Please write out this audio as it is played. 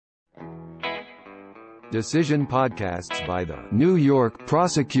Decision podcasts by the New York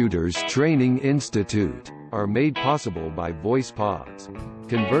Prosecutors Training Institute are made possible by VoicePods.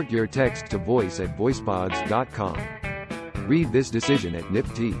 Convert your text to voice at voicepods.com. Read this decision at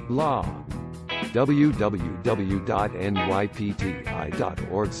NYPTI Law.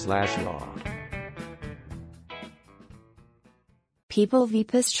 www.nypti.org/law. People v.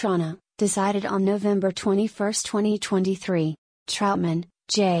 Pastrana, decided on November 21, 2023. Troutman,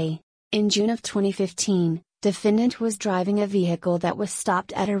 J. In June of 2015, defendant was driving a vehicle that was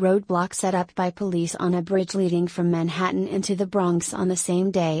stopped at a roadblock set up by police on a bridge leading from Manhattan into the Bronx on the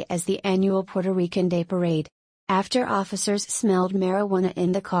same day as the annual Puerto Rican Day Parade. After officers smelled marijuana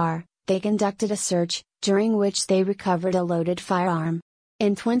in the car, they conducted a search, during which they recovered a loaded firearm.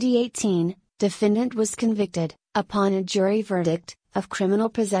 In 2018, defendant was convicted, upon a jury verdict, of criminal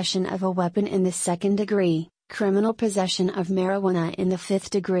possession of a weapon in the second degree, criminal possession of marijuana in the fifth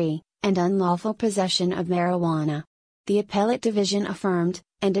degree, and unlawful possession of marijuana. The appellate division affirmed,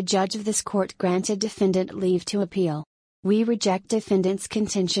 and a judge of this court granted defendant leave to appeal. We reject defendant's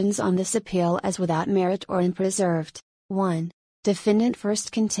contentions on this appeal as without merit or unpreserved. 1. Defendant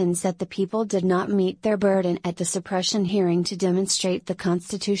first contends that the people did not meet their burden at the suppression hearing to demonstrate the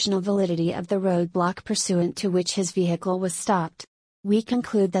constitutional validity of the roadblock pursuant to which his vehicle was stopped. We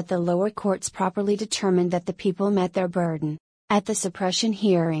conclude that the lower courts properly determined that the people met their burden. At the suppression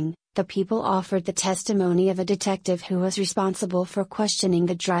hearing, the people offered the testimony of a detective who was responsible for questioning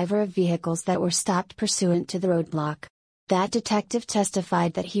the driver of vehicles that were stopped pursuant to the roadblock. That detective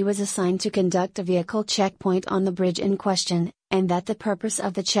testified that he was assigned to conduct a vehicle checkpoint on the bridge in question, and that the purpose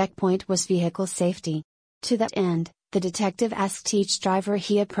of the checkpoint was vehicle safety. To that end, the detective asked each driver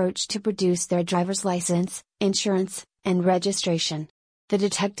he approached to produce their driver's license, insurance, and registration. The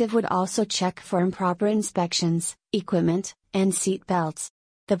detective would also check for improper inspections, equipment, and seat belts.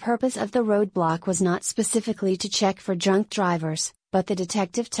 The purpose of the roadblock was not specifically to check for drunk drivers, but the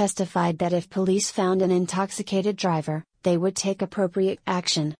detective testified that if police found an intoxicated driver, they would take appropriate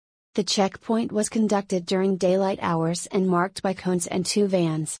action. The checkpoint was conducted during daylight hours and marked by cones and 2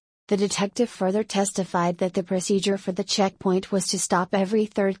 vans. The detective further testified that the procedure for the checkpoint was to stop every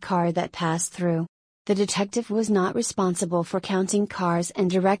third car that passed through. The detective was not responsible for counting cars and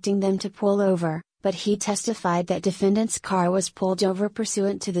directing them to pull over, but he testified that defendant's car was pulled over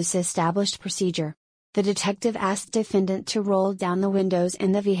pursuant to this established procedure. The detective asked defendant to roll down the windows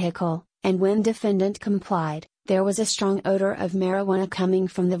in the vehicle, and when defendant complied, there was a strong odor of marijuana coming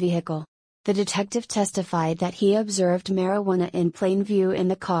from the vehicle. The detective testified that he observed marijuana in plain view in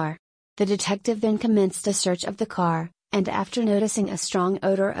the car. The detective then commenced a search of the car, and after noticing a strong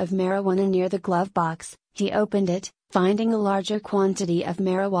odor of marijuana near the glove box, he opened it, finding a larger quantity of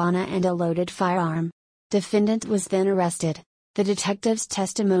marijuana and a loaded firearm. Defendant was then arrested. The detective's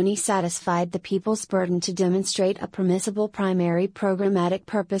testimony satisfied the people's burden to demonstrate a permissible primary programmatic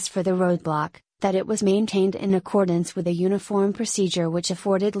purpose for the roadblock, that it was maintained in accordance with a uniform procedure which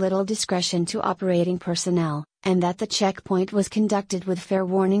afforded little discretion to operating personnel, and that the checkpoint was conducted with fair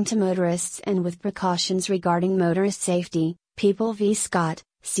warning to motorists and with precautions regarding motorist safety. People v. Scott,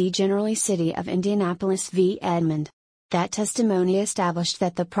 see generally City of Indianapolis v. Edmond. That testimony established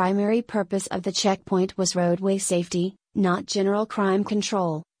that the primary purpose of the checkpoint was roadway safety, not general crime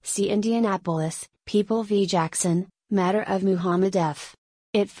control. See Indianapolis, People v. Jackson, matter of Muhammad F.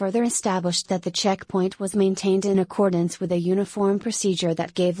 It further established that the checkpoint was maintained in accordance with a uniform procedure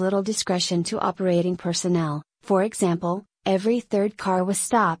that gave little discretion to operating personnel. For example, every third car was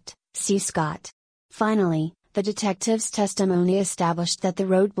stopped. See Scott. Finally, the detective's testimony established that the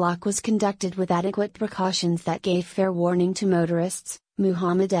roadblock was conducted with adequate precautions that gave fair warning to motorists.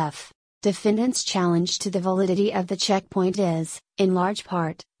 Muhammad F. Defendant's challenge to the validity of the checkpoint is, in large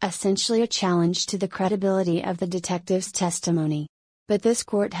part, essentially a challenge to the credibility of the detective's testimony. But this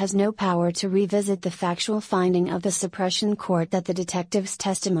court has no power to revisit the factual finding of the suppression court that the detective's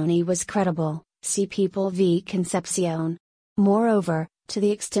testimony was credible. See People v. Concepcion. Moreover, to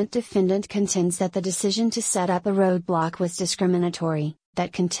the extent defendant contends that the decision to set up a roadblock was discriminatory,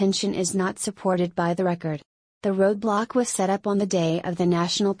 that contention is not supported by the record. The roadblock was set up on the day of the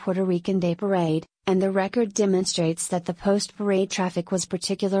National Puerto Rican Day Parade, and the record demonstrates that the post-parade traffic was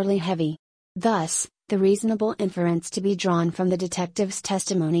particularly heavy. Thus, the reasonable inference to be drawn from the detective's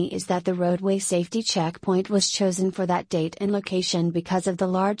testimony is that the roadway safety checkpoint was chosen for that date and location because of the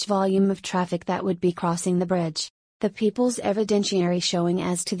large volume of traffic that would be crossing the bridge. The people's evidentiary showing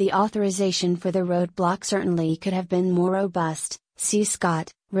as to the authorization for the roadblock certainly could have been more robust. See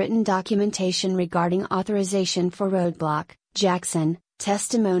Scott, written documentation regarding authorization for roadblock. Jackson,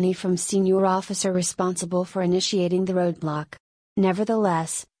 testimony from senior officer responsible for initiating the roadblock.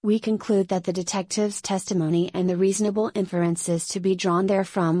 Nevertheless, we conclude that the detective's testimony and the reasonable inferences to be drawn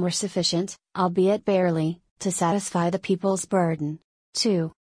therefrom were sufficient, albeit barely, to satisfy the people's burden.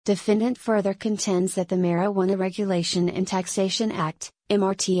 2. Defendant further contends that the Marijuana Regulation and Taxation Act,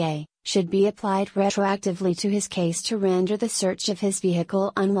 MRTA, should be applied retroactively to his case to render the search of his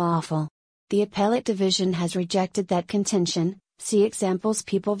vehicle unlawful. The Appellate Division has rejected that contention. See examples: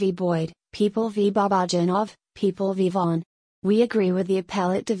 People v. Boyd, People v. Babajanov, People v. Vaughn. We agree with the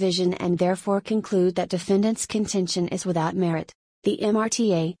Appellate Division and therefore conclude that defendant's contention is without merit. The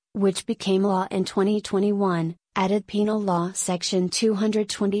MRTA, which became law in 2021, added Penal Law Section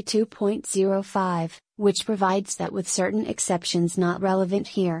 222.05, which provides that with certain exceptions not relevant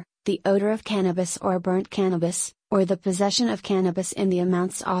here, the odor of cannabis or burnt cannabis, or the possession of cannabis in the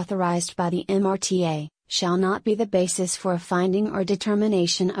amounts authorized by the MRTA, shall not be the basis for a finding or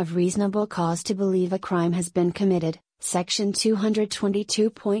determination of reasonable cause to believe a crime has been committed. Section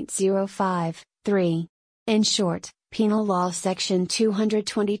 222.05, 3. In short, Penal Law Section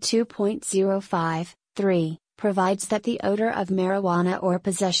 222.05, 3, provides that the odor of marijuana or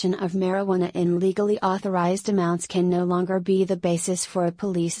possession of marijuana in legally authorized amounts can no longer be the basis for a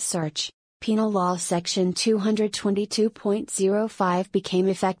police search. Penal Law Section 222.05 became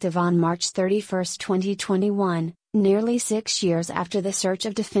effective on March 31, 2021, nearly 6 years after the search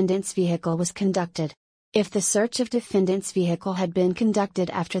of defendant's vehicle was conducted. If the search of defendant's vehicle had been conducted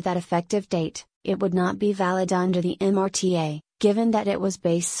after that effective date, it would not be valid under the MRTA, given that it was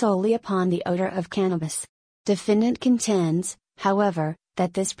based solely upon the odor of cannabis. Defendant contends, however,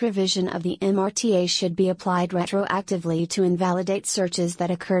 that this provision of the MRTA should be applied retroactively to invalidate searches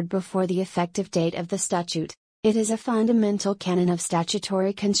that occurred before the effective date of the statute. It is a fundamental canon of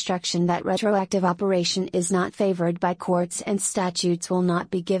statutory construction that retroactive operation is not favored by courts, and statutes will not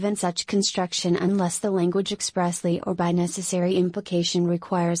be given such construction unless the language expressly or by necessary implication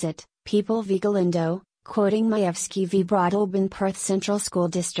requires it. People v. Galindo, quoting Majewski v. Broadalbin Perth Central School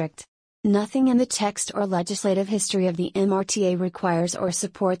District. Nothing in the text or legislative history of the MRTA requires or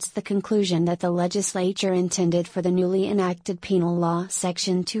supports the conclusion that the legislature intended for the newly enacted Penal Law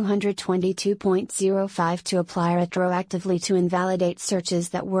Section 222.05 to apply retroactively to invalidate searches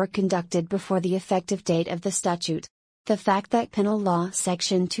that were conducted before the effective date of the statute. The fact that Penal Law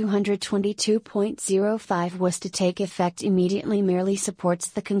Section 222.05 was to take effect immediately merely supports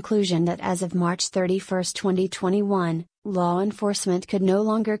the conclusion that as of March 31, 2021, law enforcement could no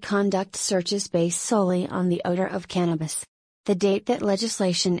longer conduct searches based solely on the odor of cannabis. The date that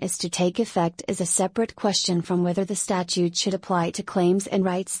legislation is to take effect is a separate question from whether the statute should apply to claims and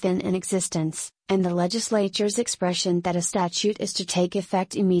rights then in existence, and the legislature's expression that a statute is to take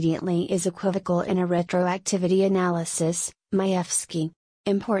effect immediately is equivocal in a retroactivity analysis. Majewski.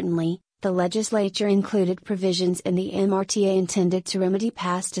 Importantly, the legislature included provisions in the MRTA intended to remedy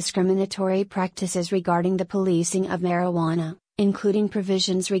past discriminatory practices regarding the policing of marijuana, including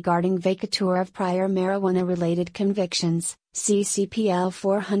provisions regarding vacatur of prior marijuana-related convictions, CCPL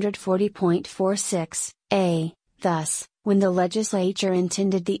 440.46, a. Thus, when the legislature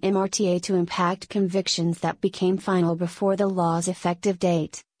intended the MRTA to impact convictions that became final before the law's effective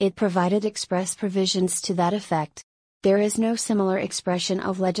date, it provided express provisions to that effect. There is no similar expression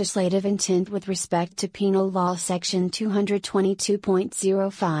of legislative intent with respect to Penal Law Section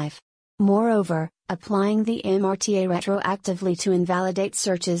 222.05. Moreover, applying the MRTA retroactively to invalidate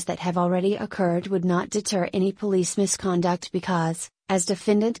searches that have already occurred would not deter any police misconduct because, as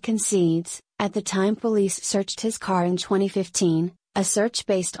defendant concedes, at the time police searched his car in 2015, a search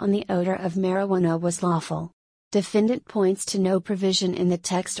based on the odor of marijuana was lawful. Defendant points to no provision in the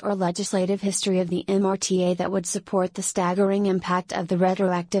text or legislative history of the MRTA that would support the staggering impact of the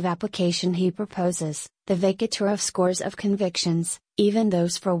retroactive application he proposes, the vacatur of scores of convictions, even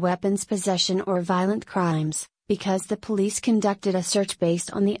those for weapons possession or violent crimes, because the police conducted a search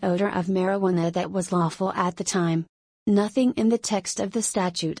based on the odor of marijuana that was lawful at the time. Nothing in the text of the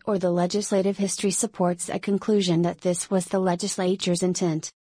statute or the legislative history supports a conclusion that this was the legislature's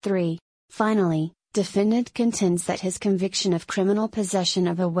intent. 3. Finally, defendant contends that his conviction of criminal possession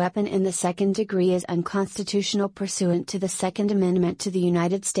of a weapon in the second degree is unconstitutional pursuant to the Second Amendment to the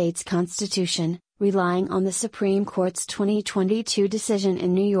United States Constitution, relying on the Supreme Court's 2022 decision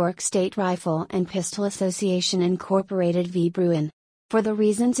in New York State Rifle and Pistol Association Incorporated v. Bruin. For the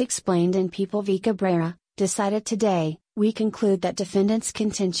reasons explained in People v. Cabrera, decided today, we conclude that defendant's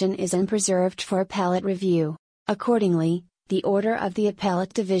contention is unpreserved for appellate review. Accordingly, the order of the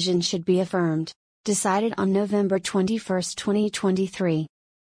Appellate Division should be affirmed. Decided on November 21, 2023.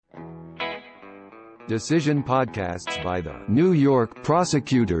 Decision podcasts by the New York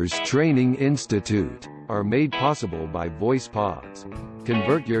Prosecutors Training Institute are made possible by VoicePods.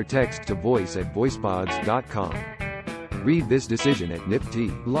 Convert your text to voice at voicepods.com. Read this decision at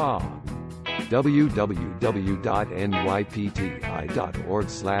NIPT Law.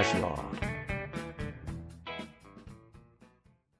 www.nypti.org/law